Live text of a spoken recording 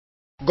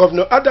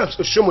Governor Adams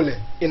Oshiomhole,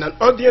 in an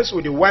audience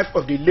with the wife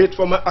of the late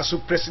former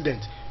ASUU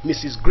President,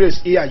 Mrs. Grace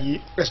Iyayi,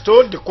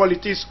 extolled the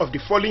qualities of the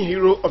fallen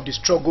hero of the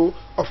struggle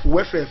of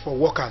welfare for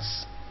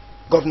workers.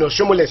 Governor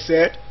Oshiomhole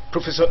said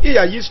Professor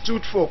Iyayi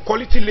stood for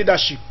quality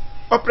leadership,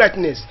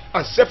 uprightness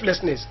and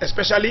selflessness,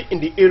 especially in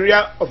the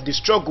area of the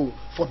struggle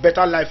for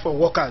better life for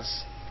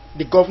workers.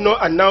 The governor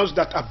announced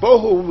that a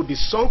borehole will be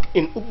sunk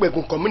in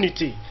Ugbegun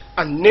community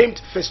and named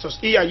Festus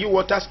Iyayi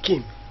water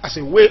scheme as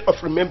a way of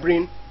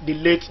remembering the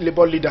late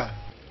labor leader.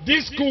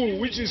 This school,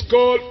 which is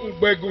called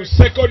Ugbegun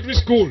Secondary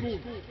School,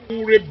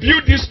 will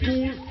rebuild this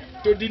school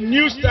to the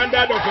new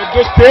standard of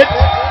Edo State,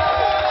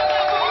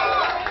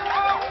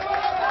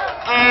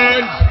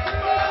 and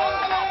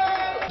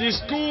the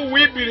school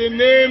will be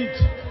renamed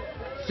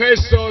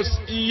Festus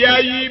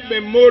Iyayi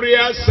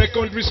Memorial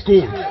Secondary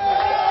School.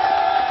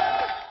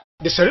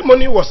 The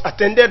ceremony was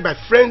attended by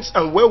friends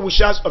and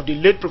well-wishers of the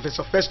late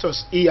Professor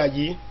Festus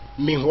Iyayi.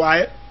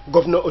 Meanwhile,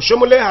 Governor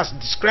Oshiomhole has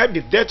described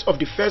the death of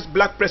the first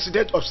black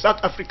president of South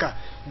Africa,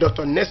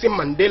 Dr. Nelson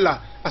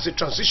Mandela, as a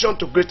transition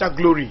to greater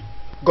glory.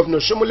 Governor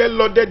Oshiomhole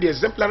lauded the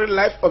exemplary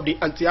life of the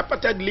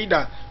anti-apartheid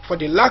leader for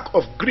the lack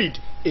of greed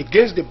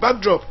against the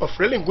backdrop of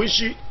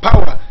relinquishing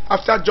power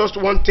after just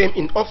one term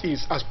in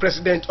office as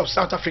president of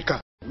South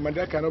Africa.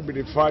 Mandela cannot be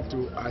referred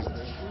to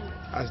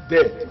as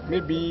dead.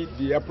 Maybe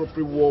the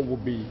appropriate word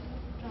would be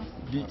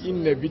the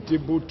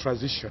inevitable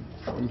transition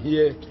from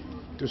here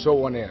to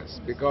someone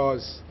else,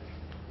 because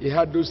he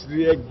had those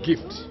rare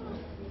gifts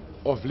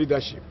of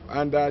leadership,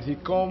 and that he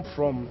come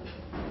from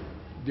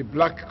the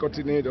black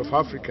continent of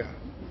Africa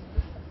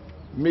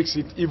makes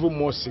it even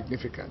more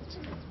significant.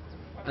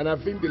 And I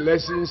think the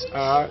lessons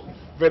are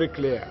very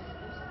clear.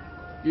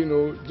 You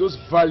know, those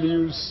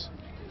values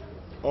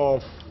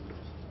of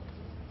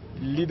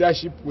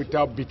leadership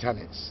without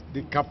bitterness,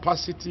 the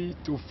capacity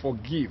to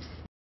forgive.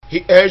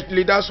 He urged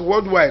leaders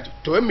worldwide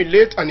to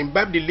emulate and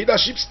imbibe the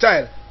leadership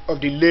style of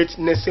the late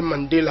Nelson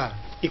Mandela.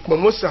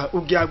 Ikmomosa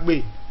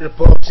Ugiagbe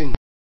reporting.